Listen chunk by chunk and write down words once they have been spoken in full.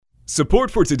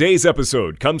Support for today's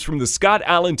episode comes from the Scott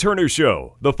Alan Turner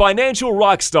Show, the financial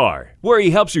rock star, where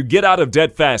he helps you get out of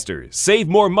debt faster, save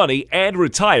more money, and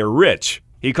retire rich.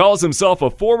 He calls himself a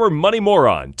former money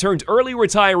moron turned early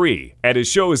retiree, and his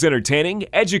show is entertaining,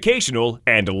 educational,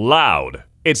 and loud.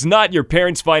 It's not your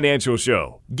parents' financial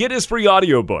show. Get his free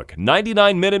audiobook,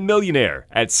 99-Minute Millionaire,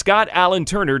 at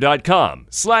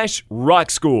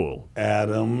scottalanturner.com/rockschool.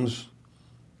 Adams,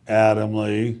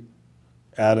 Adamley,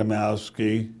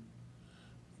 Adamowski,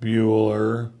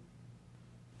 Bueller,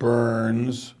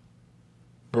 Burns,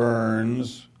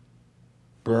 Burns,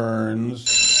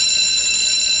 Burns.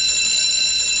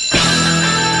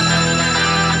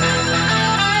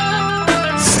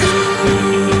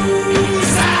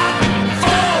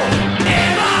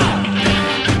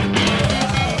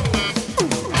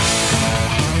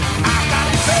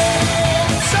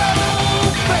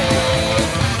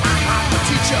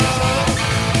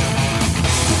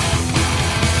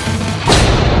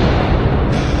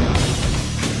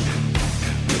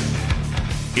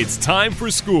 It's time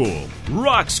for school,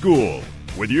 Rock School,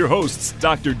 with your hosts,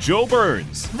 Dr. Joe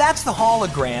Burns. That's the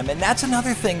hologram, and that's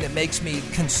another thing that makes me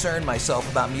concern myself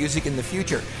about music in the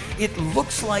future. It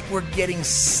looks like we're getting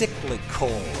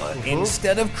cyclical.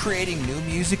 Instead of creating new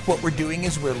music, what we're doing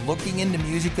is we're looking into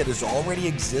music that has already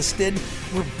existed.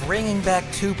 We're bringing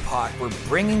back Tupac. We're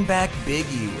bringing back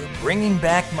Biggie. We're bringing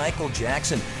back Michael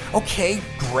Jackson. Okay,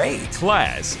 great.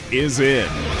 Class is in.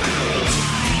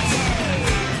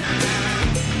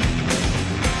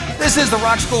 This is the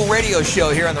Rock School Radio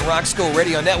Show here on the Rock School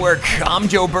Radio Network. I'm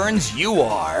Joe Burns. You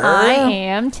are. I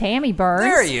am Tammy Burns.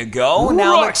 There you go.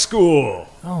 Rock School.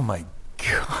 Oh my God.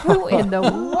 Who in the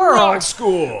world? Rock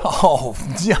School. Oh,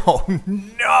 no.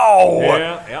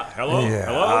 Yeah. Hello?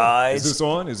 Hello? Is this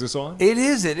on? It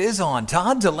is on.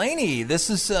 Todd Delaney. This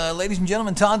is, ladies and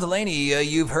gentlemen, Todd Delaney.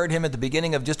 You've heard him at the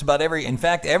beginning of just about every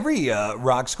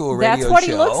Rock School Radio show. That's what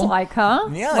he looks like, huh?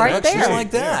 Yeah, right there. there. Like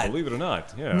that. Yeah, believe it or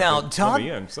not. Yeah. Now, Todd,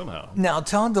 somehow. Now,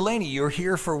 Todd Delaney, you're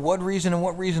here for what reason and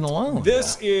what reason alone?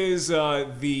 This is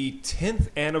the 10th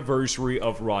anniversary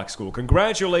of Rock School.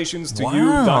 Congratulations to you,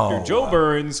 Wow. Dr. Joe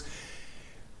Burns.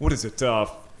 What is it?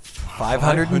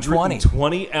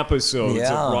 520 episodes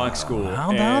of Rock School.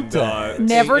 How about that?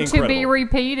 Never incredible. to be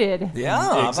repeated. Yeah,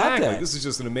 how Exactly. about that? This is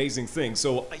just an amazing thing.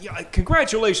 So,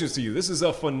 congratulations to you. This is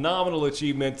a phenomenal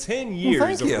achievement. 10 years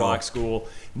thank of you. Rock School.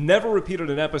 Never repeated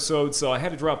an episode, so I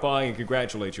had to drop by and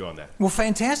congratulate you on that. Well,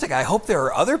 fantastic. I hope there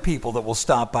are other people that will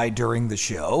stop by during the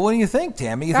show. What do you think,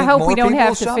 Tammy? You I think hope more we don't people will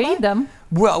have to stop feed by? them.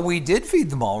 Well, we did feed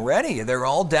them already. They're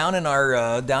all down in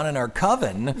our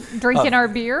coven. Drinking our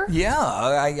beer?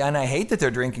 Yeah, and I hate that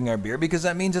they're drinking our beer because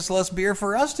that means it's less beer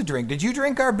for us to drink. Did you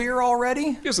drink our beer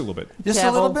already? Just a little bit. Just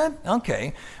Devil. a little bit?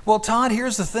 Okay. Well, Todd,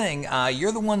 here's the thing.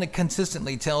 You're the one that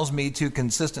consistently tells me to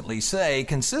consistently say,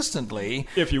 consistently,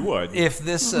 If you would. if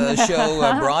this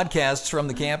show broadcasts from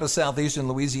the campus Southeastern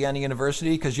Louisiana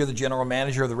University, because you're the general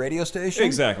manager of the radio station.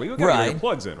 Exactly. You got to get your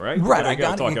plugs in, right? Right. I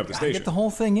got to talk up the I station. get the whole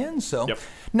thing in. So Yep.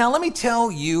 Now let me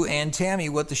tell you and Tammy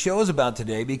what the show is about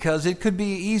today, because it could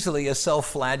be easily a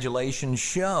self-flagellation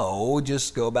show.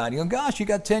 Just go about, gosh, you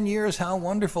got 10 years, how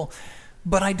wonderful.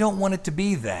 But I don't want it to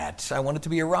be that. I want it to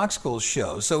be a Rock School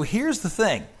show. So here's the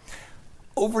thing.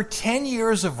 Over 10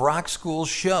 years of Rock School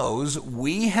shows,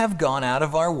 we have gone out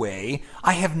of our way.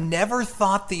 I have never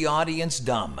thought the audience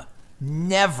dumb.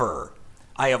 Never.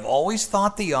 I have always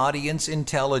thought the audience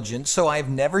intelligent, so I have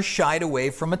never shied away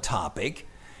from a topic.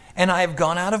 And I have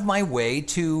gone out of my way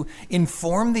to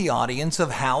inform the audience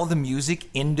of how the music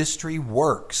industry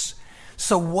works.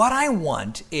 So what I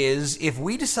want is, if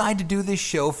we decide to do this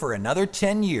show for another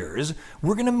 10 years,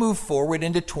 we're going to move forward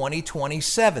into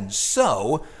 2027.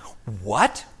 So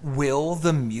what will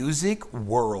the music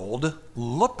world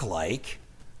look like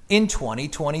in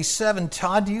 2027?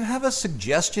 Todd, do you have a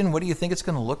suggestion? What do you think it's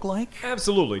going to look like?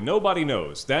 Absolutely. Nobody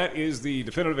knows. That is the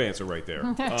definitive answer right there.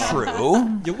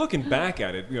 True. You're looking back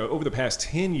at it, over the past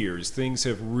 10 years, things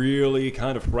have really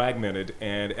kind of fragmented,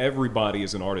 and everybody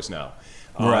is an artist now.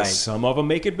 Right. Some of them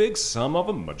make it big. Some of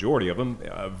them, majority of them,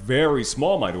 a very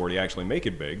small minority actually make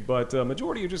it big, but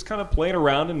majority are just kind of playing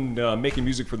around and making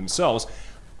music for themselves.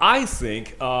 I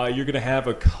think you're going to have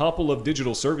a couple of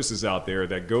digital services out there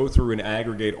that go through and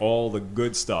aggregate all the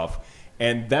good stuff,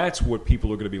 and that's what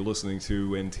people are going to be listening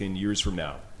to in 10 years from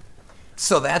now.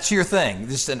 So that's your thing,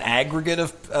 just an aggregate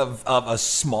of a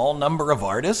small number of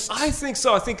artists? I think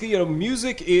so. I think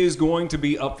music is going to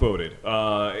be upvoted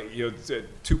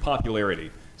to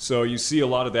popularity. So you see a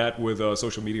lot of that with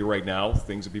social media right now.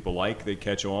 Things that people like, they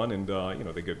catch on, and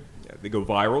they go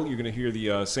viral. You're going to hear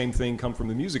the same thing come from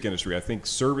the music industry. I think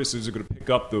services are going to pick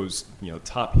up those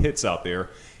top hits out there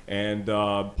and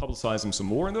publicize them some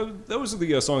more. And those are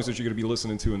the songs that you're going to be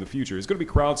listening to in the future. It's going to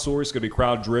be crowdsourced, it's going to be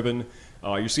crowd-driven.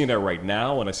 You're seeing that right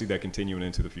now, and I see that continuing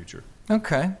into the future.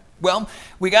 Okay. Well,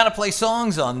 we got to play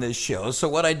songs on this show. So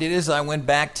what I did is I went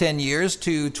back 10 years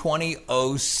to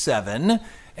 2007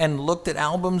 and looked at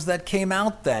albums that came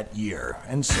out that year.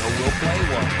 And so we'll play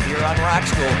one here on Rock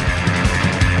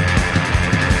School.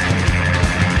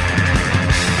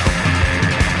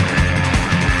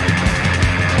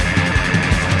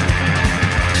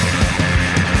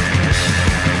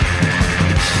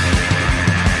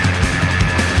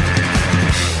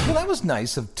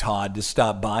 Nice of Todd to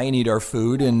stop by and eat our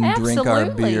food and drink our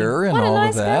beer and what all a nice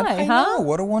of that. Guy, I know,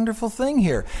 what a wonderful thing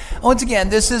here. Once again,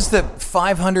 this is the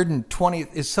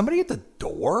 520th. Is somebody at the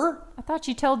door? I thought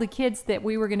you told the kids that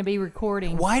we were going to be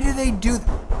recording. Why do they do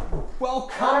Well,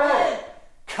 come in.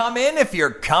 Come in if you're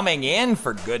coming in,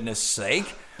 for goodness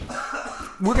sake.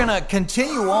 We're going to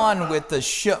continue on with the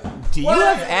show. Do you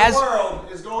have the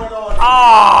world is going on?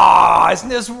 Ah, isn't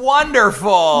this wonderful?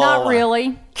 Not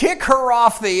really. Kick her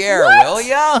off the air, What? will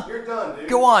ya? You're done, dude.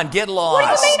 Go on, get lost.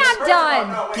 What do you mean I'm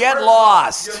done? Wait, Get first,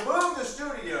 lost. You moved the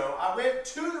studio. I went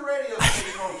to the radio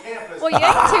station on campus. Well, you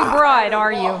ain't too bright,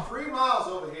 are you? Walked 3 miles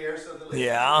over here, so the least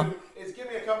Yeah. you can do is give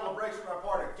me a couple of breaks with my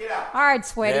partner. Get out. All right,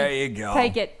 Sweaty. There you go.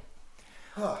 Take it.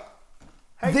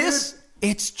 Hey, This, dude,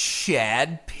 it's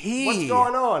Chad P. what's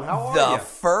going on? How are The you?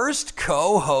 first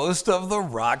co-host of the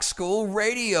Rock School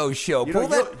radio show. You Pull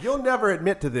know, that. you'll never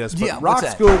admit to this, but Yeah, what's Rock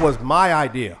that? School was my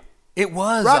idea. It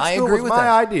was. Rock I School agree was with my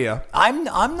that. idea. I'm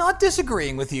not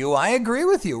disagreeing with you. I agree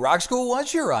with you. Rock School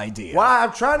was your idea. Well,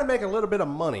 I'm trying to make a little bit of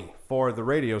money for the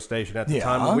radio station at the Yeah.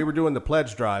 time when we were doing the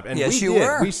pledge drive, and Yes, we you did.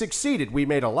 were. We succeeded. We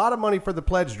made a lot of money for the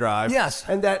pledge drive. Yes.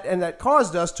 and that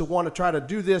caused us to want to try to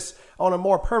do this on a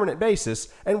more permanent basis,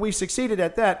 and we succeeded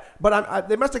at that. But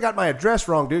they must have got my address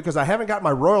wrong, dude, because I haven't got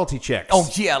my royalty checks. Oh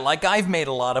yeah, like I've made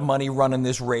a lot of money running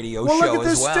this radio Well, show look at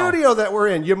this as well. studio that we're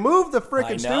in. You moved the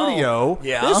freaking I know. studio.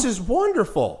 Yeah. This is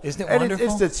wonderful. Isn't it and wonderful?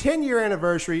 It's the 10-year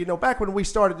anniversary. You know, back when we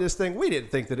started this thing, we didn't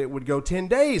think that it would go 10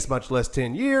 days, much less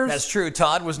 10 years. That's true.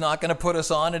 Todd was not going to put us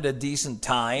on at a decent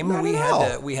time. Not we at had all.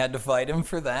 to we had to fight him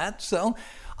for that. So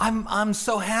I'm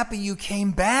so happy you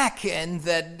came back and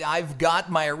that I've got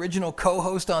my original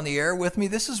co-host on the air with me.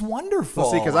 This is wonderful.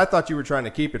 Well, see, because I thought you were trying to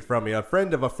keep it from me. A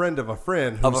friend of a friend of a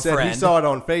friend who Of a said he friend. saw it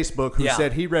on Facebook, who Yeah.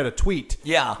 said he read a tweet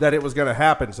Yeah. that it was going to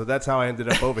happen. So that's how I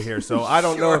ended up over here. So I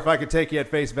don't know Sure. if I could take you at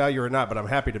face value or not, but I'm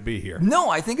happy to be here.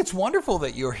 No, I think it's wonderful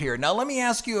that you're here. Now, let me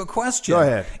ask you a question. Go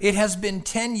ahead. It has been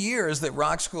 10 years that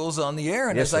Rock School's on the air,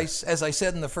 and Yes, as I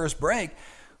said in the first break,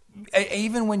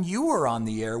 even when you were on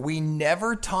the air, we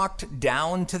never talked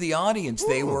down to the audience.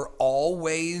 They were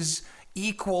always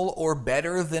equal or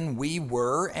better than we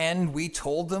were, and we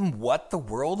told them what the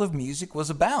world of music was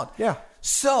about. Yeah.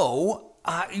 So,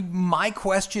 my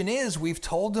question is, we've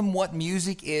told them what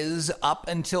music is up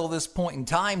until this point in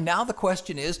time. Now the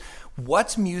question is,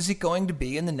 what's music going to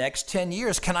be in the next 10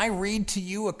 years? Can I read to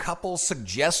you a couple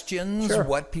suggestions, Sure.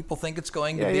 what people think it's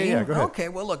going to be? Yeah, go ahead. Okay,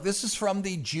 well, look, this is from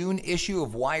the June issue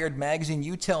of Wired Magazine.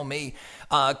 You tell me.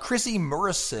 Chrissy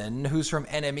Murrison, who's from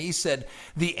NME, said,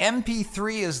 the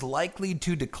MP3 is likely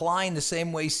to decline the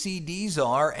same way CDs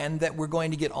are, and that we're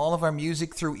going to get all of our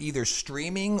music through either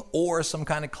streaming or some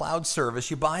kind of cloud service.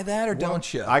 You buy that or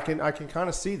don't you? I can kind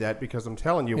of see that because I'm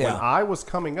telling you, when Yeah. I was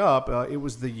coming up, it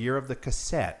was the year of the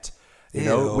cassette. You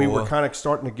know, we were kind of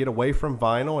starting to get away from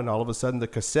vinyl, and all of a sudden the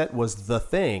cassette was the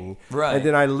thing. Right. And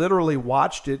then I literally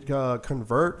watched it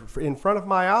convert in front of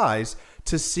my eyes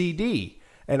to CD.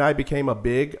 And I became a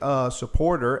big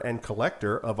supporter and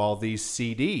collector of all these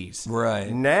CDs. Right.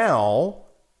 Now,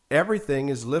 everything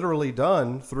is literally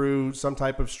done through some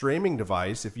type of streaming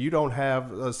device. If you don't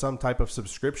have some type of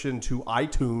subscription to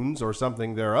iTunes or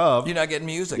something thereof, You're not getting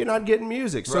music. you're not getting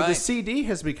music. So the Right. CD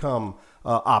has become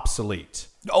obsolete.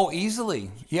 Oh,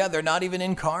 easily. Yeah, they're not even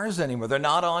in cars anymore. They're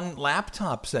not on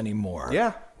laptops anymore.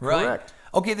 Yeah, right. correct.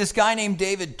 Okay, this guy named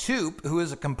David Toop, who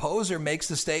is a composer, makes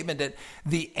the statement that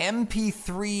the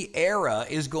MP3 era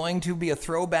is going to be a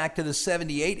throwback to the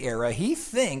 78 era. He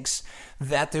thinks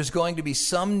that there's going to be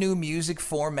some new music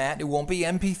format. It won't be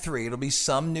MP3. It'll be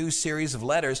some new series of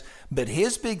letters. But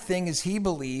his big thing is he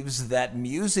believes that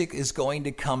music is going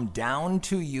to come down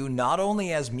to you not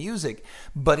only as music,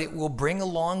 but it will bring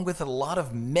along with it a lot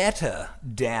of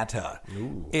metadata.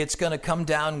 It's going to come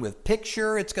down with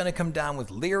picture. It's going to come down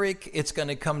with lyric. It's going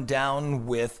to come down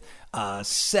with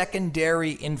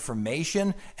secondary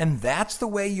information, and that's the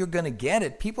way you're going to get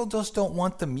it. People just don't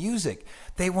want the music.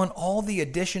 They want all the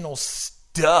additional stuff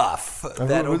stuff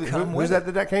that'll come Who's with that? it.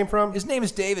 Did that came from? His name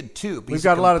is David Toop. We've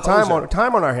got a lot of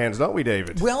time on our hands, don't we,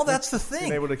 David? Well, that's the thing.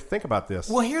 Being able to think about this.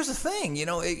 Well, here's the thing.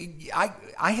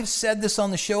 I have said this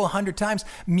on the show 100 times.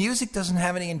 Music doesn't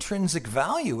have any intrinsic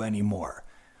value anymore.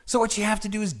 So what you have to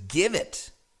do is give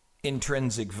it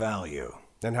intrinsic value.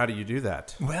 And how do you do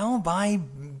that? Well, by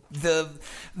the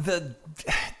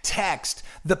text,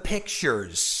 the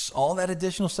pictures, all that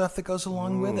additional stuff that goes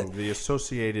along with it. The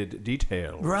associated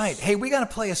details. Right. Hey, we got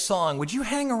to play a song. Would you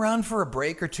hang around for a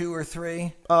break or 2 or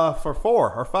 3? For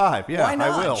 4 or 5, yeah, Why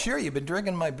not? I will. Sure, you've been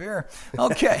drinking my beer.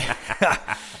 Okay.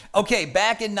 Okay,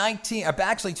 back in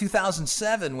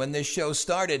 2007, when this show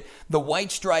started, the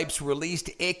White Stripes released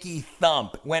Icky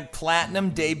Thump. Went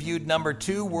platinum, debuted number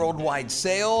 2 worldwide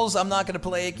sales. I'm not going to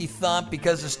play Icky Thump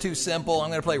because it's too simple. I'm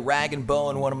going to play Rag and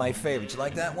Bone, one of my favorites. You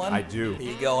like that one? I do.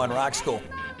 Here you go on Rock School.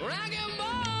 Rag and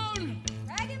bone!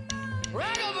 Rag and bone!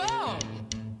 Rag and bone!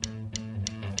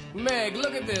 Meg,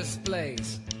 look at this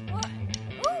place. What?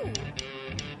 Ooh.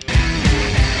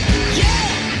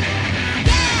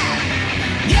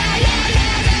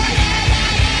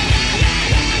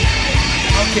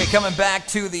 Okay, coming back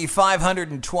to the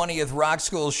 520th Rock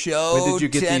School show. When did you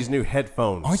get these new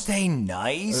headphones? Aren't they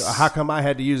nice? How come I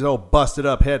had to use old busted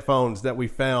up headphones that we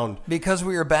found? Because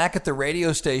we were back at the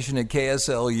radio station at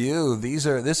KSLU.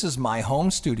 This is my home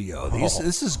studio.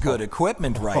 This is good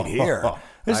equipment right here.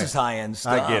 This is high-end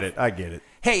stuff. I get it.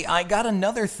 Hey, I got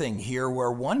another thing here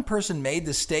where one person made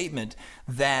the statement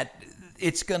that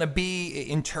it's going to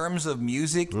be, in terms of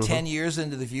music, 10 years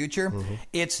into the future,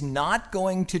 it's not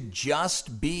going to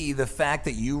just be the fact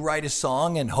that you write a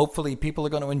song and hopefully people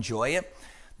are going to enjoy it.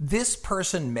 This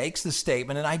person makes the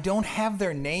statement, and I don't have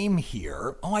their name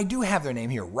here. Oh, I do have their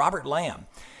name here, Robert Lamb.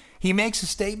 He makes a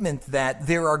statement that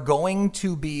there are going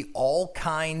to be all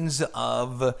kinds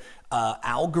of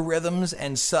algorithms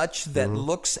and such that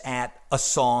looks at a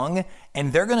song,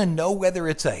 and they're going to know whether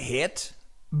it's a hit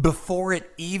before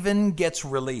it even gets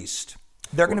released.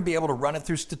 They're going to be able to run it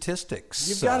through statistics.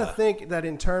 You've got to think that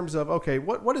in terms of, okay,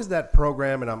 what is that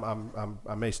program? And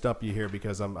I may stump you here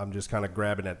because I'm just kind of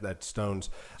grabbing at stones.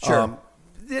 Sure.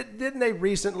 Didn't they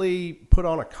recently put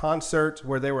on a concert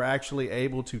where they were actually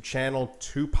able to channel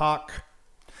Tupac,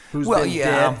 who's been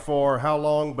dead for how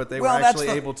long, but they were actually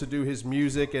able to do his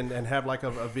music and have like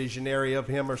a visionary of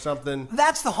him or something?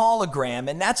 That's the hologram,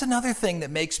 and that's another thing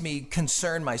that makes me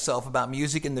concern myself about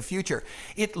music in the future.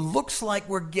 It looks like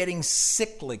we're getting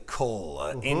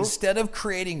cyclical. Instead of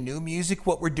creating new music,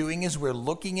 what we're doing is we're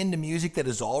looking into music that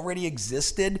has already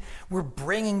existed. We're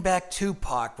bringing back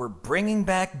Tupac. We're bringing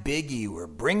back Biggie. We're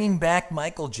bringing back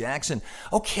Michael Jackson.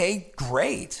 Okay,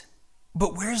 great.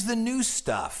 But where's the new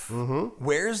stuff?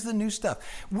 Where's the new stuff?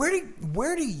 Where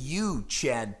do you,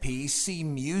 Chad P., see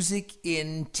music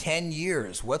in 10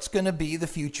 years? What's going to be the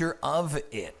future of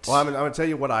it? Well, I'm going to tell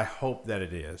you what I hope that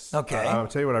it is. Okay. I'm going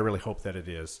to tell you what I really hope that it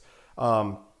is.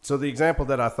 So the example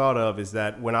that I thought of is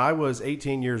that when I was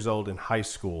 18 years old in high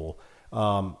school,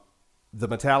 the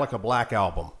Metallica Black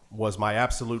Album was my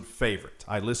absolute favorite.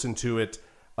 I listened to it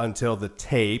until the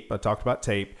tape. I talked about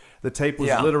tape. The tape was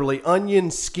literally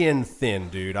onion skin thin,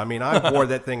 dude. I mean, I wore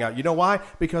that thing out. You know why?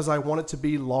 Because I wanted to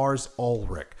be Lars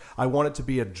Ulrich. I wanted to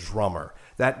be a drummer.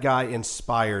 That guy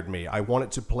inspired me. I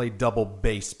wanted to play double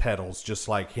bass pedals just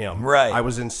like him. Right. I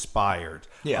was inspired.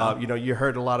 Yeah. You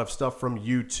heard a lot of stuff from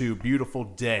U2, Beautiful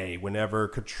Day, whenever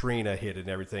Katrina hit and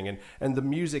everything. And the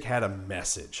music had a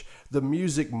message. The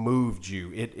music moved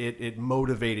you. It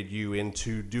motivated you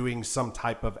into doing some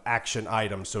type of action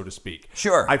item, so to speak.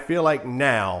 Sure. I feel like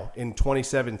now, in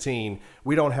 2017,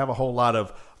 we don't have a whole lot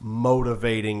of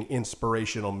motivating,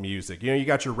 inspirational music. You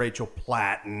got your Rachel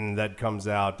Platten that comes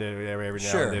out every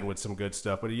now and then with some good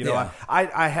stuff. But,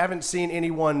 I haven't seen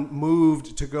anyone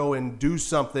moved to go and do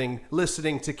something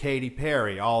listening to Katy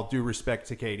Perry, all due respect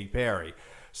to Katy Perry.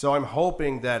 So I'm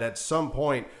hoping that at some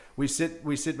point we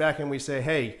sit back and we say,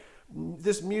 hey,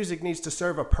 this music needs to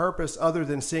serve a purpose other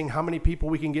than seeing how many people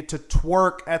we can get to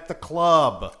twerk at the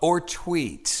club. Or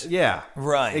tweet. Yeah.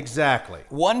 Right. Exactly.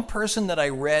 One person that I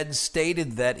read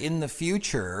stated that in the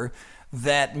future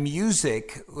that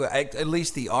music, at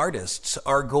least the artists,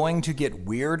 are going to get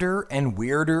weirder and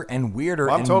weirder and weirder.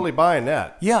 Well, I'm totally buying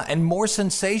that. Yeah, and more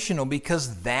sensational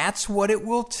because that's what it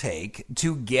will take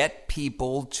to get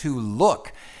people to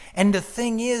look. And the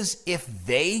thing is, if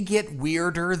they get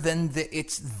weirder, then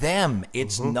it's them.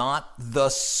 It's not the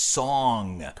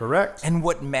song. Correct. And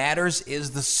what matters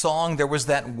is the song. There was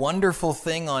that wonderful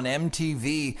thing on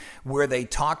MTV where they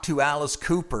talked to Alice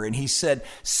Cooper, and he said,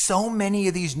 so many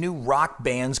of these new rock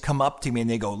bands come up to me and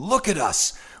they go, look at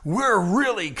us. We're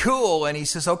really cool. And he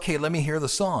says, okay, let me hear the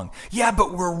song. Yeah,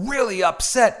 but we're really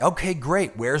upset. Okay,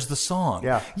 great. Where's the song?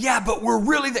 Yeah, but we're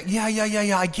really... Yeah,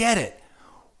 I get it.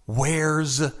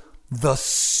 Where's the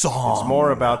song? It's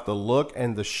more about the look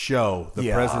and the show,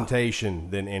 the presentation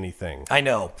than anything. I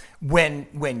know.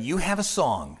 When you have a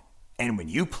song and when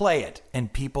you play it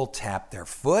and people tap their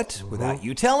foot without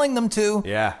you telling them to,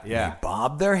 they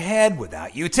bob their head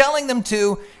without you telling them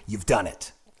to, you've done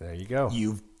it. There you go.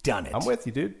 You've done it. I'm with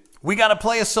you, dude. We got to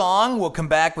play a song. We'll come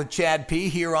back with Chad P.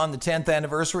 here on the 10th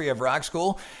anniversary of Rock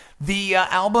School. The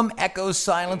album Echoes,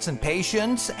 Silence, and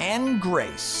Patience and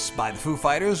Grace by the Foo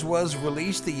Fighters was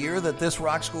released the year that this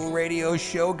Rock School radio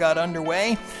show got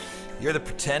underway. You're the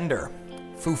Pretender.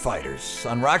 Foo Fighters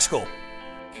on Rock School.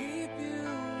 Keep you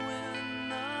in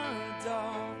the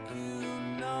dark, you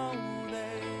know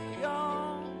they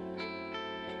all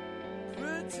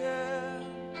pretend.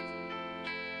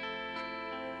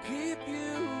 Keep you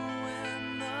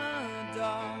in the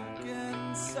dark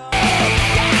inside.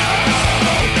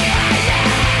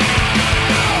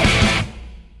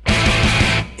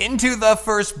 Into the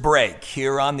first break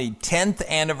here on the 10th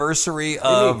anniversary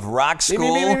of Rock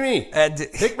School. Me.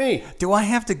 Pick me. Do I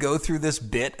have to go through this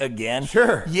bit again?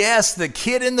 Sure. Yes, the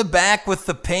kid in the back with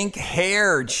the pink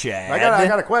hair, Chad. I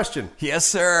got a question. Yes,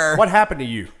 sir. What happened to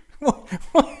you?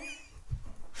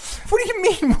 What do you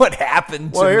mean, what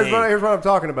happened to me? Well, here's what I'm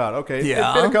talking about. Okay,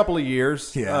 it's been a couple of years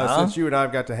since you and I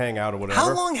have got to hang out or whatever.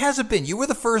 How long has it been? You were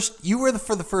for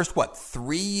the first,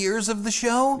 3 years of the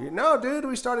show? No, dude,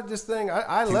 we started this thing.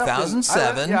 I left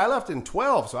 2007. I left in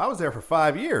 12, so I was there for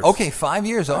 5 years. Okay, 5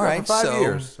 years. All right, for 5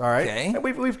 years. All right. Okay. And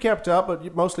we've kept up,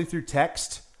 but mostly through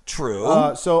text.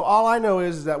 True. So all I know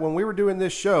is that when we were doing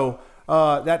this show,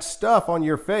 that stuff on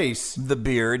your face. The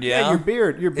beard, yeah. Your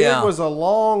beard. Your beard was a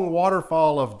long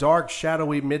waterfall of dark,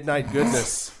 shadowy midnight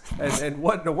goodness. and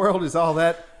what in the world is all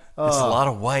that? It's a lot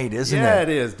of white, isn't it? Yeah, it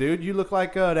is, dude. You look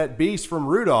like that beast from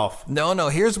Rudolph. No.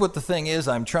 Here's what the thing is.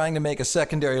 I'm trying to make a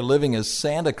secondary living as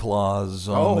Santa Claus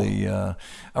on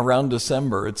around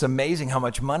December. It's amazing how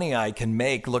much money I can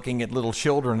make looking at little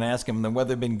children and asking them whether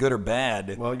they've been good or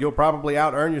bad. Well, you'll probably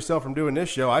out-earn yourself from doing this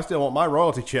show. I still want my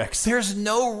royalty checks. There's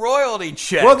no royalty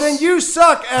checks. Well, then you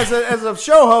suck as a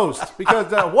show host,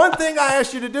 because one thing I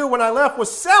asked you to do when I left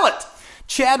was sell it.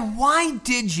 Chad, why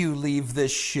did you leave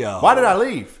this show? Why did I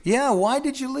leave? Yeah, why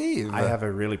did you leave? I have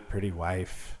a really pretty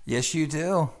wife. Yes, you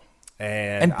do.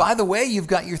 And by the way, you've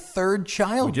got your third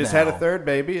child. We just now. had a third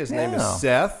baby. His name is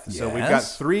Seth. So we've got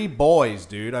 3 boys,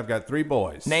 dude. I've got 3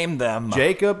 boys. Name them.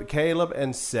 Jacob, Caleb,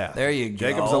 and Seth. There you go.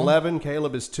 Jacob's 11.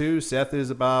 Caleb is 2. Seth is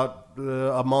about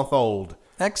a month old.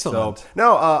 Excellent.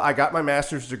 So, I got my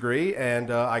master's degree, and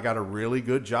I got a really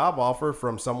good job offer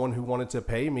from someone who wanted to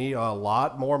pay me a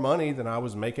lot more money than I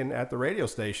was making at the radio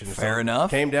station. Fair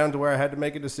enough. It came down to where I had to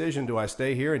make a decision. Do I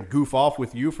stay here and goof off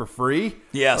with you for free?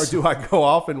 Yes. Or do I go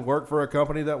off and work for a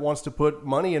company that wants to put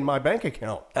money in my bank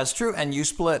account? That's true, and you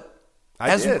split.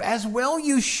 I did. As well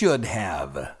you should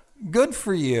have. Good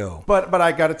for you. But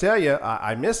I got to tell you,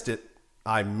 I missed it.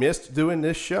 I missed doing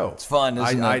this show. It's fun,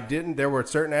 isn't it? I didn't. There were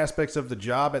certain aspects of the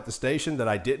job at the station that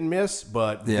I didn't miss,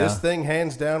 but this thing,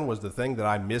 hands down, was the thing that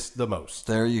I missed the most.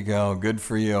 There you go. Good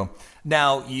for you.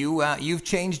 Now, you've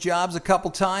changed jobs a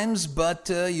couple times, but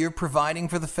you're providing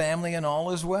for the family and all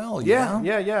as well. Yeah.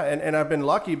 And I've been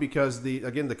lucky because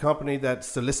the company that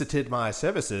solicited my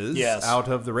services out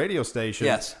of the radio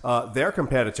station, their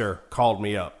competitor called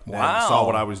me up and saw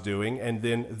what I was doing, and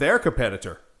then their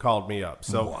competitor called me up.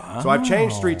 So I've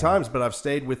changed 3 times, but I've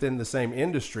stayed within the same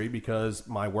industry because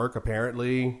my work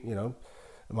apparently,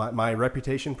 my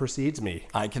reputation precedes me.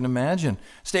 I can imagine.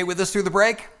 Stay with us through the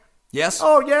break. Yes?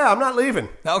 Oh, yeah, I'm not leaving.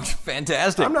 Oh,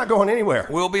 fantastic. I'm not going anywhere.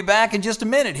 We'll be back in just a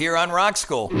minute here on Rock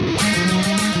School.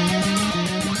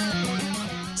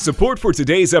 Support for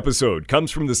today's episode comes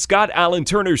from the Scott Allen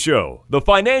Turner Show, the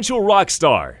financial rock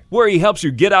star, where he helps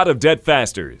you get out of debt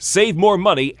faster, save more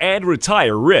money, and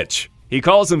retire rich. He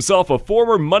calls himself a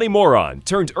former money moron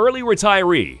turned early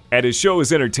retiree, and his show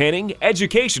is entertaining,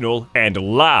 educational, and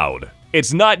loud.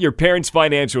 It's not your parents'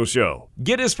 financial show.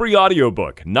 Get his free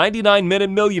audiobook, 99 Minute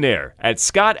Millionaire, at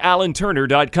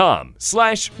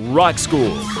scottallenturner.com/rock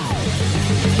school.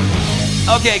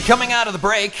 Okay, coming out of the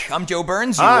break, I'm Joe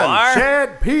Burns. I'm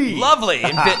Chad P. Lovely.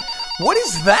 What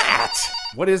is that?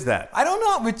 What is that? I don't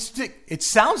know. It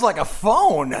sounds like a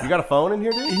phone. You got a phone in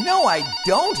here, dude? No, I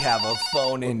don't have a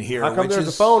phone in here. How come there's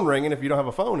a phone ringing if you don't have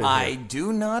a phone in I here?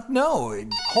 do not know.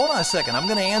 Hold on a second. I'm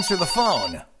going to answer the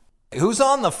phone. Who's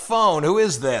on the phone? Who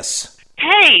is this?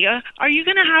 Hey, are you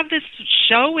going to have this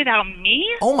show without me?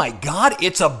 Oh my God!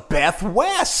 It's a Beth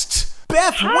West.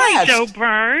 Beth Hi, West. Joe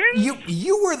Burns.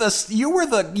 You were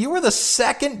the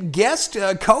second guest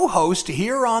co-host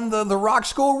here on the Rock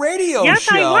School Radio yes,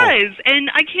 show. Yes, I was,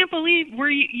 and I can't believe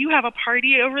you have a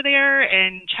party over there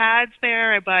and Chad's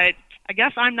there, but I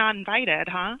guess I'm not invited,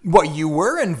 huh? Well, you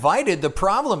were invited. The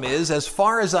problem is, as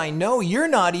far as I know, you're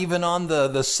not even on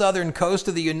the southern coast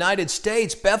of the United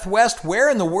States. Beth West, where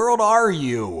in the world are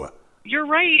you? You're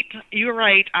right. You're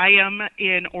right. I am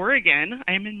in Oregon.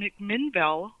 I am in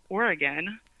McMinnville,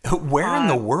 Oregon. Where in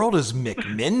the world is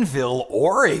McMinnville,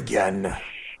 Oregon?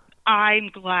 I'm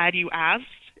glad you asked.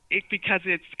 Because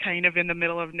it's kind of in the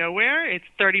middle of nowhere. It's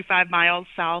 35 miles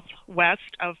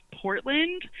southwest of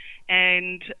Portland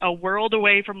and a world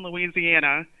away from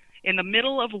Louisiana. In the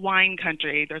middle of wine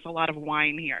country. There's a lot of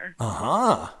wine here.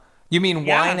 Uh-huh. You mean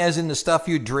wine as in the stuff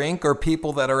you drink, or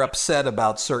people that are upset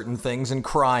about certain things and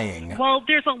crying? Well,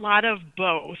 there's a lot of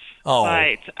both. Oh.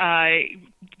 But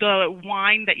the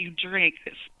wine that you drink,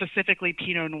 specifically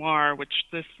Pinot Noir, which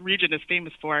this region is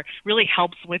famous for, really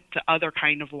helps with the other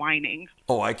kind of wining.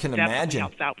 Oh, I can Definitely imagine.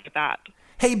 Helps out with that.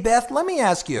 Hey, Beth, let me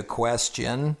ask you a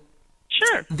question.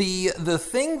 Sure. The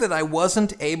thing that I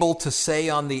wasn't able to say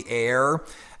on the air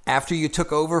after you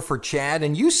took over for Chad,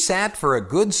 and you sat for a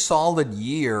good solid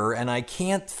year, and I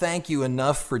can't thank you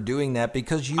enough for doing that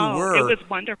because it was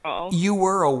wonderful. You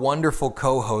were a wonderful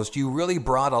co-host. You really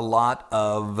brought a lot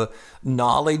of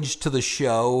knowledge to the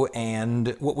show,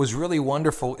 and what was really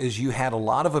wonderful is you had a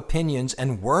lot of opinions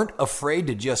and weren't afraid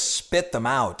to just spit them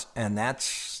out, and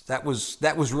that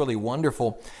was really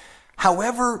wonderful.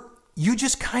 However, you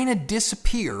just kind of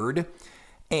disappeared,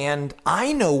 and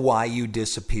I know why you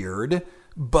disappeared,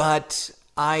 but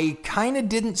I kind of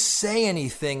didn't say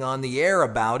anything on the air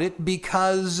about it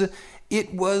because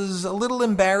it was a little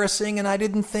embarrassing and I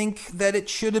didn't think that it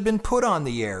should have been put on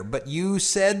the air. But you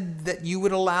said that you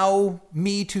would allow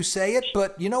me to say it,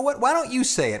 but you know what? Why don't you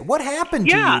say it? What happened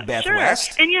to you, Beth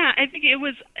West? And I think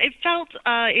it felt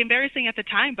embarrassing at the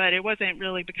time, but it wasn't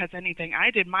really because of anything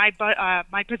I did. My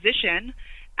position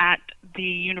at the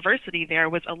university there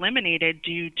was eliminated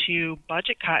due to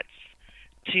budget cuts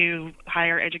to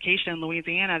higher education in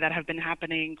Louisiana that have been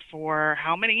happening for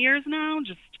how many years now?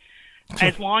 Just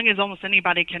as long as almost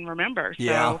anybody can remember.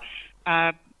 Yeah.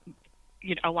 So,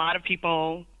 a lot of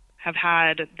people have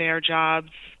had their jobs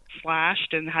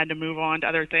slashed and had to move on to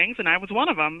other things, and I was one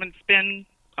of them. It's been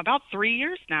about 3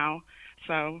 years now.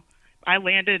 So I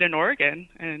landed in Oregon,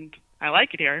 and I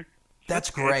like it here. That's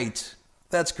great.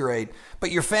 That's great.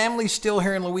 But your family's still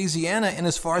here in Louisiana, and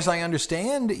as far as I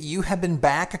understand, you have been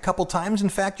back a couple times. In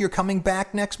fact, you're coming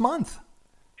back next month.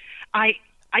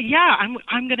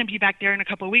 I'm going to be back there in a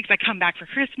couple of weeks. I come back for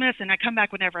Christmas, and I come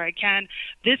back whenever I can.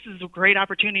 This is a great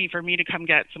opportunity for me to come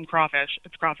get some crawfish.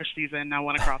 It's crawfish season. I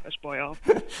want a crawfish boil.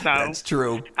 So that's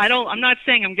true. I'm not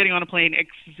saying I'm getting on a plane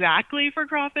exactly for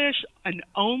crawfish and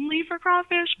only for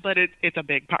crawfish, but it's a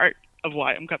big part of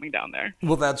why I'm coming down there.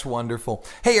 Well, that's wonderful.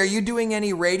 Hey, are you doing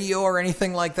any radio or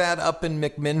anything like that up in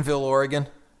McMinnville, Oregon?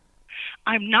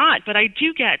 I'm not, but I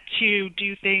do get to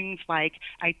do things like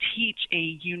I teach a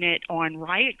unit on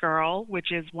Riot Girl,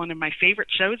 which is one of my favorite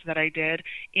shows that I did,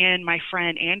 in my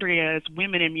friend Andrea's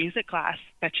Women in Music class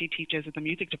that she teaches at the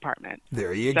music department.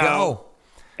 There you go.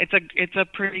 It's a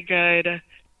pretty good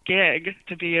gig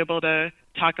to be able to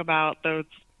talk about those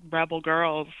rebel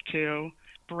girls to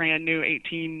brand new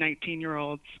 18,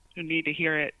 19-year-olds who need to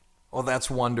hear it. Well, that's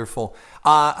wonderful.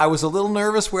 I was a little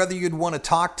nervous whether you'd want to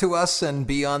talk to us and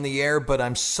be on the air, but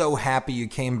I'm so happy you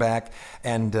came back.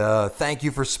 And thank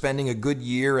you for spending a good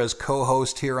year as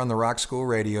co-host here on the Rock School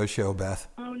Radio Show, Beth.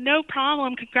 Oh, no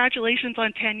problem. Congratulations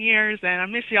on 10 years, and I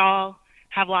miss y'all.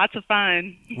 Have lots of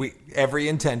fun. Every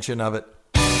intention of it.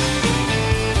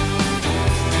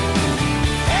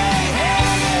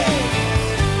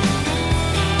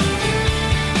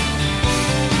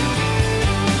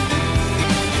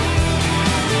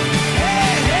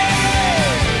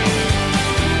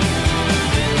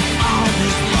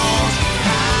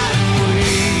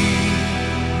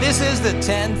 This is the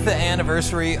 10th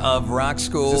anniversary of Rock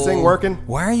School. Is this thing working?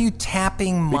 Why are you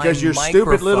tapping my Because your microphone?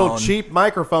 stupid little cheap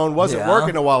microphone wasn't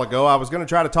working a while ago. I was going to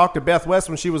try to talk to Beth West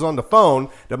when she was on the phone.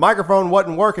 The microphone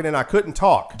wasn't working and I couldn't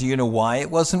talk. Do you know why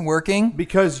it wasn't working?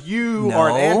 Because you are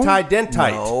an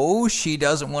anti-dentite. No, you. She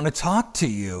doesn't want to talk to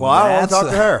you. Well, I want to talk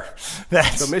to her.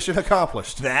 That's So mission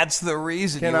accomplished. That's the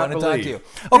reason Cannot you want to talk believe. to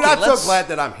you. Dude, I'm so glad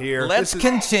that I'm here. Let's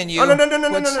continue. Oh, no.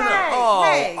 Let's- No.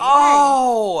 Hey,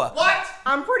 Oh. What?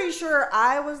 I'm pretty sure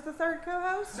I was the third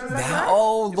co-host. Is that right?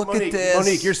 Oh, look Monique, at this.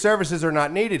 Monique, your services are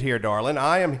not needed here, darling.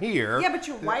 I am here. Yeah, but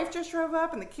your wife just drove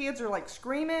up and the kids are like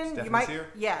screaming. Stephanie's you might. here?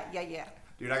 Yeah.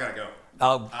 Dude, I gotta go.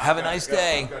 Oh, have a nice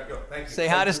day. Go. Thank you. Say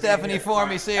hi to Thank you for being Stephanie here. for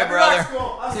me. See you, Happy brother. rock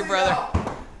school. I'll See you, see brother.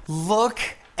 y'all. Look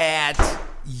at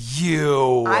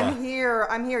you. I'm here.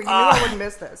 You knew I wouldn't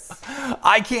miss this.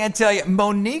 I can't tell you.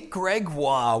 Monique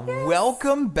Gregoire,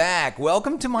 welcome back.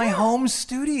 Welcome to my home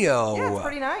studio. Yeah, it's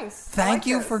pretty nice. I Thank like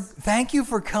you this. thank you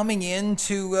for coming in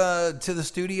to the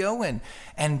studio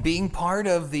and being part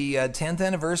of the 10th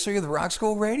anniversary of the Rock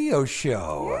School Radio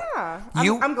Show. Yeah,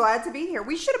 You- I'm glad to be here.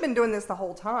 We should have been doing this the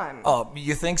whole time. Oh,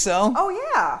 you think so? Oh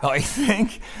yeah. I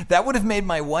think that would have made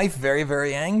my wife very,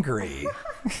 very angry.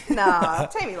 Nah,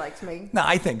 Tammy likes me. No,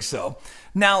 I think so.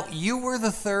 Now, you were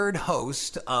the third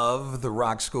host of the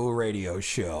Rock School Radio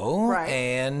Show, Right.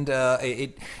 And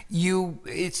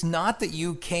it's not that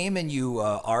you came and you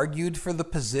argued for the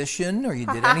position or you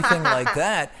did anything like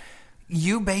that.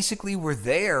 You basically were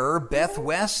there, Beth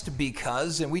West,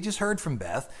 because, and we just heard from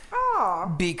Beth,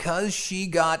 because she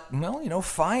got,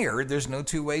 fired. There's no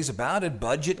two ways about it.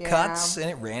 Budget cuts, and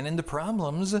it ran into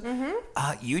problems.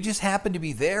 You just happened to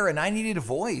be there, and I needed a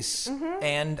voice.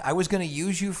 And I was going to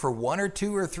use you for 1 or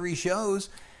 2 or 3 shows.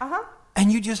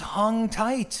 And you just hung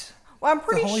tight. Well, I'm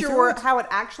pretty Holy sure Throat. how it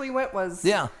actually went was,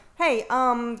 Yeah. hey,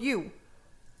 you,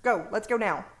 go. Let's go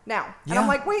now. And Yeah. I'm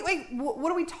like, wait,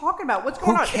 what are we talking about? What's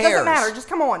going Who on? It cares? doesn't matter. Just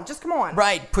come on.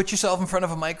 Right. Put yourself in front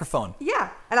of a microphone. Yeah.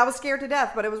 And I was scared to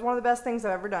death, but it was one of the best things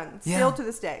I've ever done. Yeah. Still to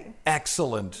this day.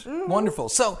 Excellent. Wonderful.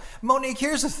 So, Monique,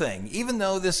 here's the thing. Even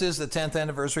though this is the 10th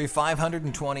anniversary,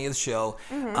 520th show,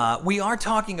 we are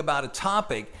talking about a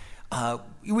topic.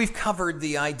 We've covered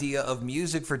the idea of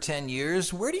music for 10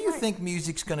 years. Where do you think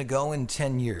music's going to go in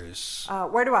 10 years?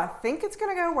 Where do I think it's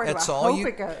going to go? Where That's do I all hope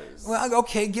it goes? Well,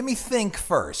 okay, give me think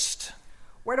first.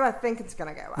 Where do I think it's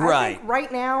going to go? I Right. think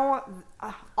right now,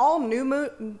 all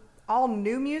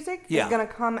new music Yeah. is going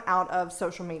to come out of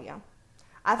social media.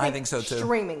 I think so, too.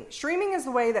 Streaming is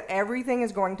the way that everything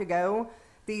is going to go.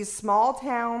 These small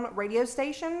town radio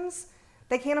stations,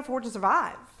 they can't afford to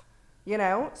survive.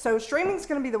 So streaming is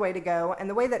going to be the way to go, and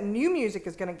the way that new music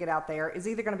is going to get out there is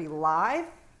either going to be live,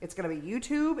 it's going to be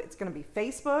YouTube, it's going to be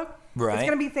Facebook, Right. It's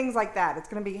going to be things like that. It's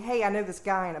going to be, hey, I know this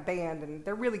guy in a band, and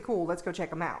they're really cool. Let's go check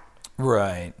them out.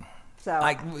 Right. So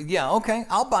Okay,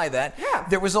 I'll buy that. Yeah.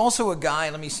 There was also a guy,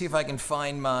 let me see if I can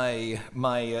find my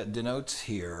denotes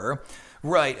here.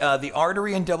 Right, the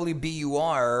Artery and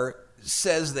WBUR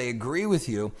says they agree with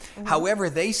you. However,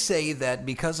 they say that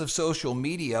because of social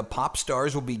media, pop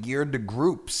stars will be geared to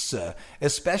groups,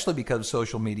 especially because of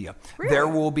social media. Really? There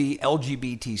will be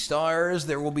LGBT stars,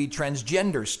 there will be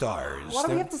transgender stars. why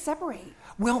do we have to separate?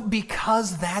 Well,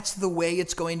 because that's the way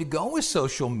it's going to go with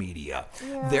social media.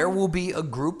 There will be a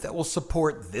group that will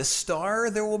support this star.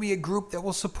 There will be a group that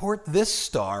will support this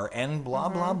star, and blah,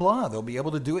 blah, blah. They'll be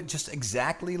able to do it just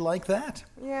exactly like that.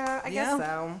 Yeah, I guess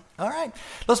so. All right.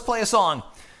 Let's play a song.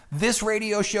 This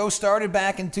radio show started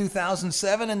back in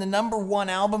 2007, and the number 1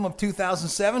 album of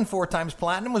 2007, 4 times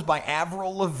platinum, was by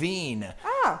Avril Lavigne.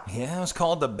 Yeah, it was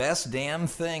called The Best Damn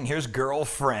Thing. Here's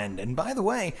Girlfriend. And by the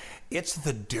way, it's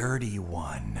the dirty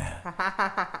one.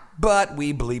 But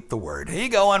we bleep the word. Here you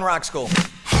go on Rock School.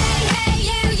 Hey,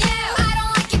 you, I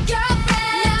don't like your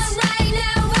girlfriend.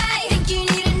 No way, think you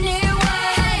need a new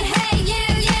one. Hey, you,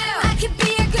 I could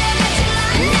be a girl that you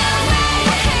like. No way,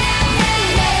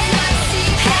 let's not see.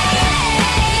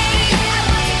 Hey, I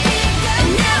want to be a girl.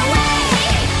 No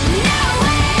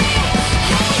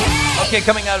way. Okay,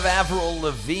 coming out of Avril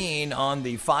Lavigne on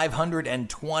the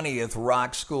 520th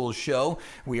Rock School show,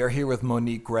 we are here with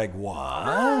Monique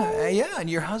Gregoire. Yeah, and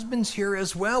your husband's here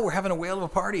as well. We're having a whale of a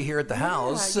party here at the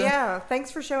house. Yeah, thanks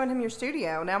for showing him your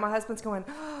studio. Now my husband's going,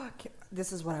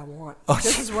 this is what I want.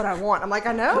 This is what I want. I'm like,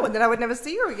 I know, and then I would never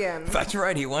see you again. That's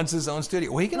right. He wants his own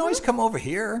studio. Well, he can always come over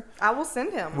here. I will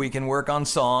send him. We can work on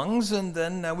songs, and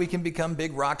then we can become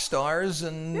big rock stars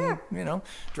and,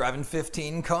 driving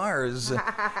 15 cars.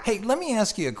 Hey, let me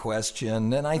ask you a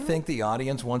question, and I think the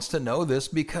audience wants to know this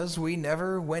because we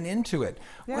never went into it.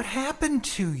 Yeah. What happened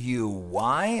to you?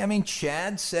 Why? I mean,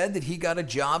 Chad said that he got a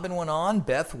job and went on.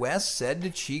 Beth West said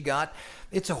that she got...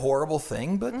 It's a horrible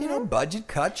thing, but, budget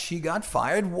cuts, she got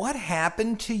fired. What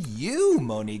happened to you,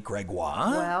 Monique Gregoire?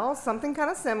 Well, something kind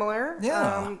of similar.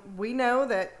 Yeah. We know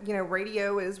that,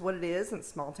 radio is what it is in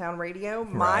small town radio.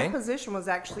 Right. My position was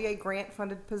actually a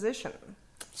grant-funded position.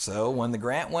 So when the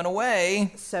grant went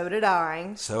away, So did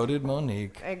I. so did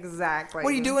Monique. Exactly.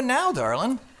 What are you doing now,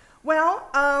 darling? Well,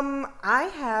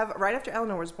 I have, right after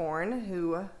Eleanor was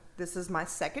born, this is my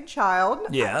second child.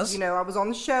 Yes. I was on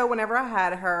the show whenever I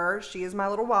had her. She is my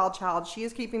little wild child. She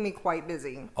is keeping me quite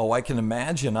busy. Oh, I can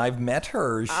imagine. I've met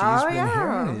her. She's been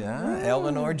here. Yeah.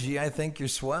 Eleanor, gee, I think you're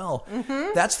swell.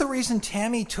 Mm-hmm. That's the reason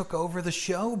Tammy took over the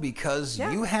show, because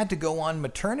you had to go on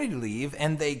maternity leave,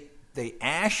 and they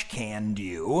ash canned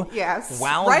you. Yes.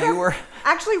 While right you were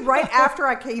actually right after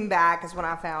I came back is when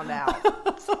I found out.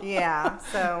 Yeah.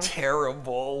 So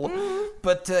terrible. Mm-hmm.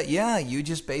 But you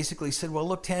just basically said, "Well,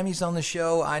 look, Tammy's on the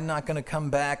show. I'm not going to come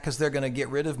back because they're going to get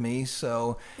rid of me.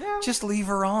 So just leave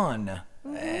her on."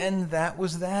 Mm-hmm. And that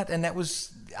was that. And that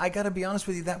was, I got to be honest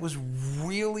with you, that was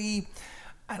really,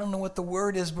 I don't know what the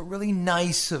word is, but really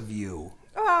nice of you.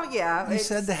 Well, yeah. You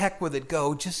said, "The heck with it,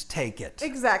 go, just take it."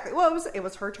 Exactly. Well, it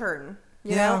was her turn.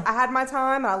 You know, I had my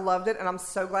time, and I loved it, and I'm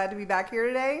so glad to be back here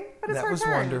today. But it's That her was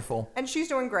turn. wonderful. And she's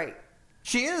doing great.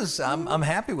 She is. I'm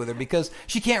happy with her because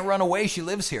she can't run away. She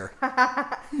lives here.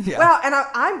 Yeah. Well, and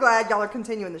I'm glad y'all are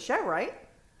continuing the show, right?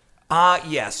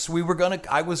 Yes,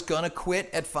 I was gonna quit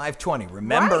at 5:20.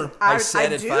 Remember, Right. I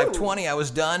said I at do. 5:20 I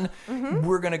was done.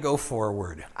 We're gonna go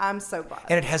forward. I'm so glad.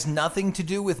 And it has nothing to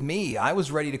do with me. I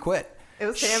was ready to quit. It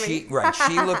was Tammy.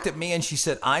 She looked at me and she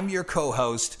said, "I'm your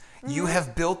co-host. You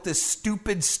have built this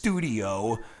stupid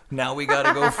studio. Now we got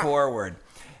to go forward."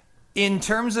 In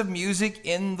terms of music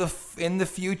in the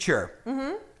future,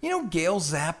 you know Gail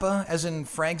Zappa, as in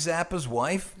Frank Zappa's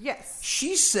wife? Yes.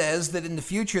 She says that in the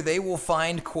future they will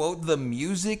find, quote, the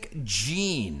music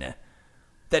gene.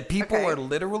 That people are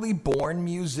literally born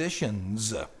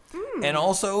musicians. And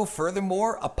also,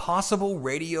 furthermore, a possible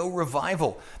radio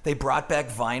revival. They brought back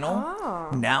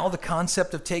vinyl. Now the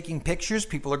concept of taking pictures,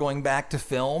 people are going back to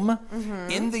film.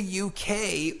 In the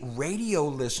UK, radio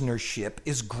listenership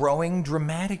is growing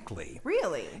dramatically.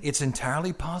 Really? It's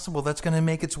entirely possible that's going to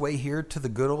make its way here to the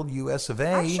good old US of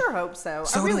A. I sure hope so.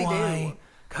 So I really do do. I.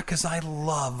 Because I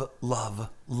love, love,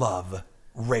 love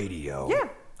radio. Yeah.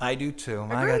 I do too. I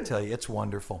got Agreed. to tell you, it's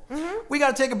wonderful. We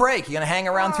got to take a break. You going to hang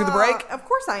around through the break? Of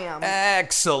course I am.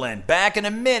 Excellent. Back in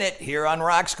a minute here on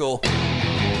Rock School.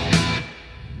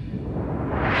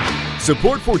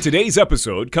 Support for today's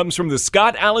episode comes from the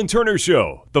Scott Allen Turner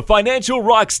Show, the financial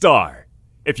rock star.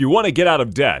 If you want to get out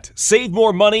of debt, save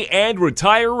more money, and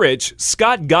retire rich,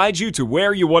 Scott guides you to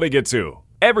where you want to get to.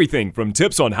 Everything from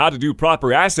tips on how to do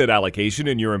proper asset allocation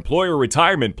in your employer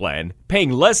retirement plan, paying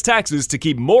less taxes to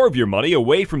keep more of your money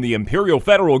away from the imperial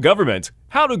federal government,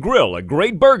 how to grill a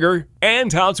great burger,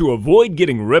 and how to avoid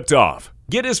getting ripped off.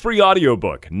 Get his free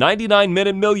audiobook, 99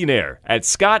 Minute Millionaire, at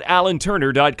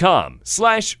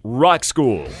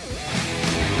scottallenturner.com/rockschool.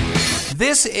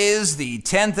 This is the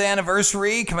 10th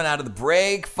anniversary, coming out of the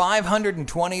break,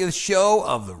 520th show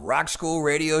of the Rock School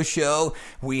Radio Show.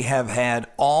 We have had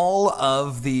all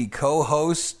of the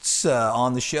co-hosts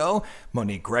on the show.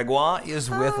 Monique Gregoire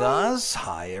is with us.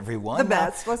 Hi, everyone. The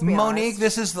best, let's be Monique, honest.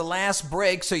 this is the last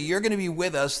break, so you're going to be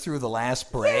with us through the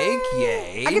last break.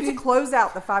 Yay. I get to close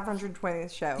out the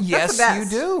 520th show. Yes, That's the you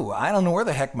best. do. I don't know where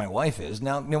the heck my wife is.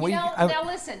 Now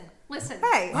Listen.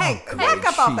 Hey, good. back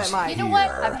up off that She's mic. You know what?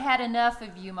 here. I've had enough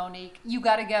of you, Monique. You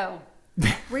gotta go.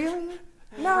 Really?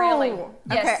 No. Really? Okay,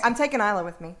 Yes. I'm taking Isla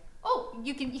with me. Oh,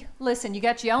 listen, you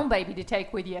got your own baby to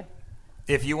take with you.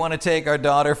 If you want to take our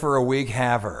daughter for a week,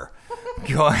 have her.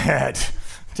 Go ahead.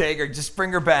 Take her. Just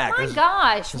bring her back. My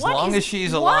gosh. as what long is- as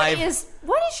she's alive-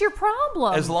 What is your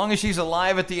problem? As long as she's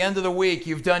alive at the end of the week,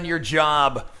 you've done your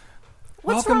job.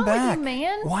 What's Welcome wrong back. with you,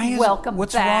 man? Why is Welcome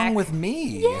what's back. wrong with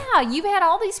me? Yeah, you've had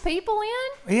all these people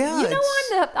in. Yeah, You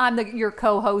know I'm your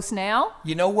co-host now.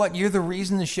 You know what? You're the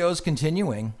reason the show's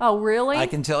continuing. Oh, really? I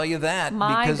can tell you that.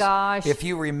 My because gosh. If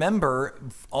you remember,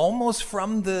 almost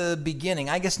from the beginning,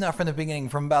 I guess not from the beginning,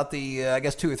 from about the,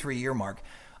 2 or 3 year mark,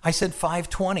 I said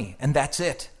 520, and that's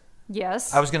it.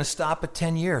 Yes. I was going to stop at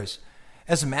 10 years.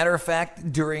 As a matter of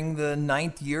fact, during the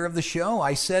 9th year of the show,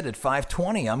 I said at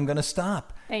 520, I'm going to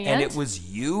stop. And? it was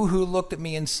you who looked at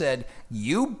me and said,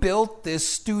 "You built this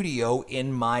studio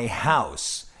in my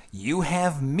house. You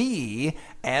have me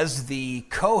as the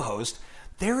co-host.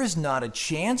 There is not a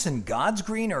chance in God's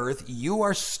green earth you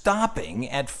are stopping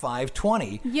at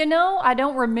 520. You know, I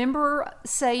don't remember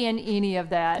saying any of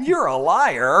that. You're a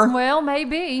liar. Well,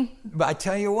 maybe. But I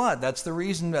tell you what, that's the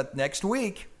reason that next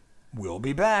week we'll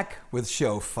be back with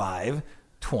show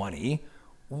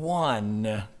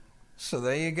 521. So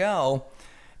there you go.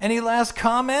 Any last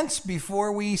comments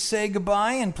before we say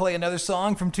goodbye and play another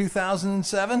song from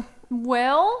 2007?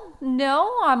 Well,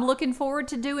 no, I'm looking forward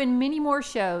to doing many more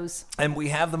shows. And we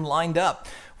have them lined up.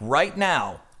 Right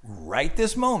now, right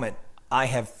this moment, I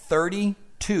have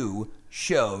 32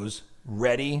 shows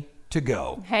ready to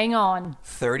go. Hang on.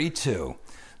 32.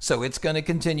 So it's going to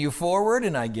continue forward,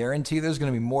 and I guarantee there's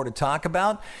going to be more to talk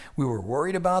about. We were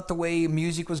worried about the way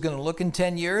music was going to look in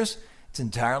 10 years. It's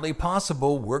entirely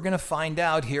possible. We're going to find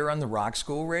out here on the Rock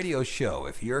School Radio Show.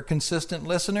 If you're a consistent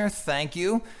listener, thank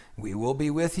you. We will be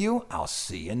with you. I'll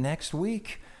see you next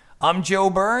week. I'm Joe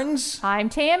Burns. I'm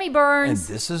Tammy Burns.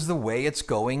 And this is the way it's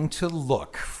going to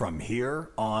look from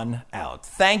here on out.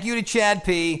 Thank you to Chad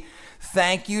P.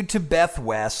 Thank you to Beth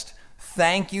West.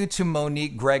 Thank you to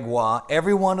Monique Gregoire.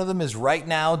 Every one of them is right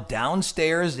now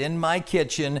downstairs in my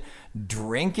kitchen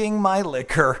drinking my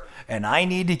liquor, and I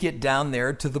need to get down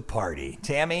there to the party.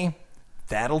 Tammy,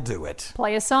 that'll do it.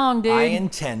 Play a song, dude. I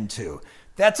intend to.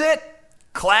 That's it.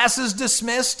 Class is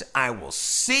dismissed. I will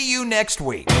see you next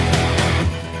week.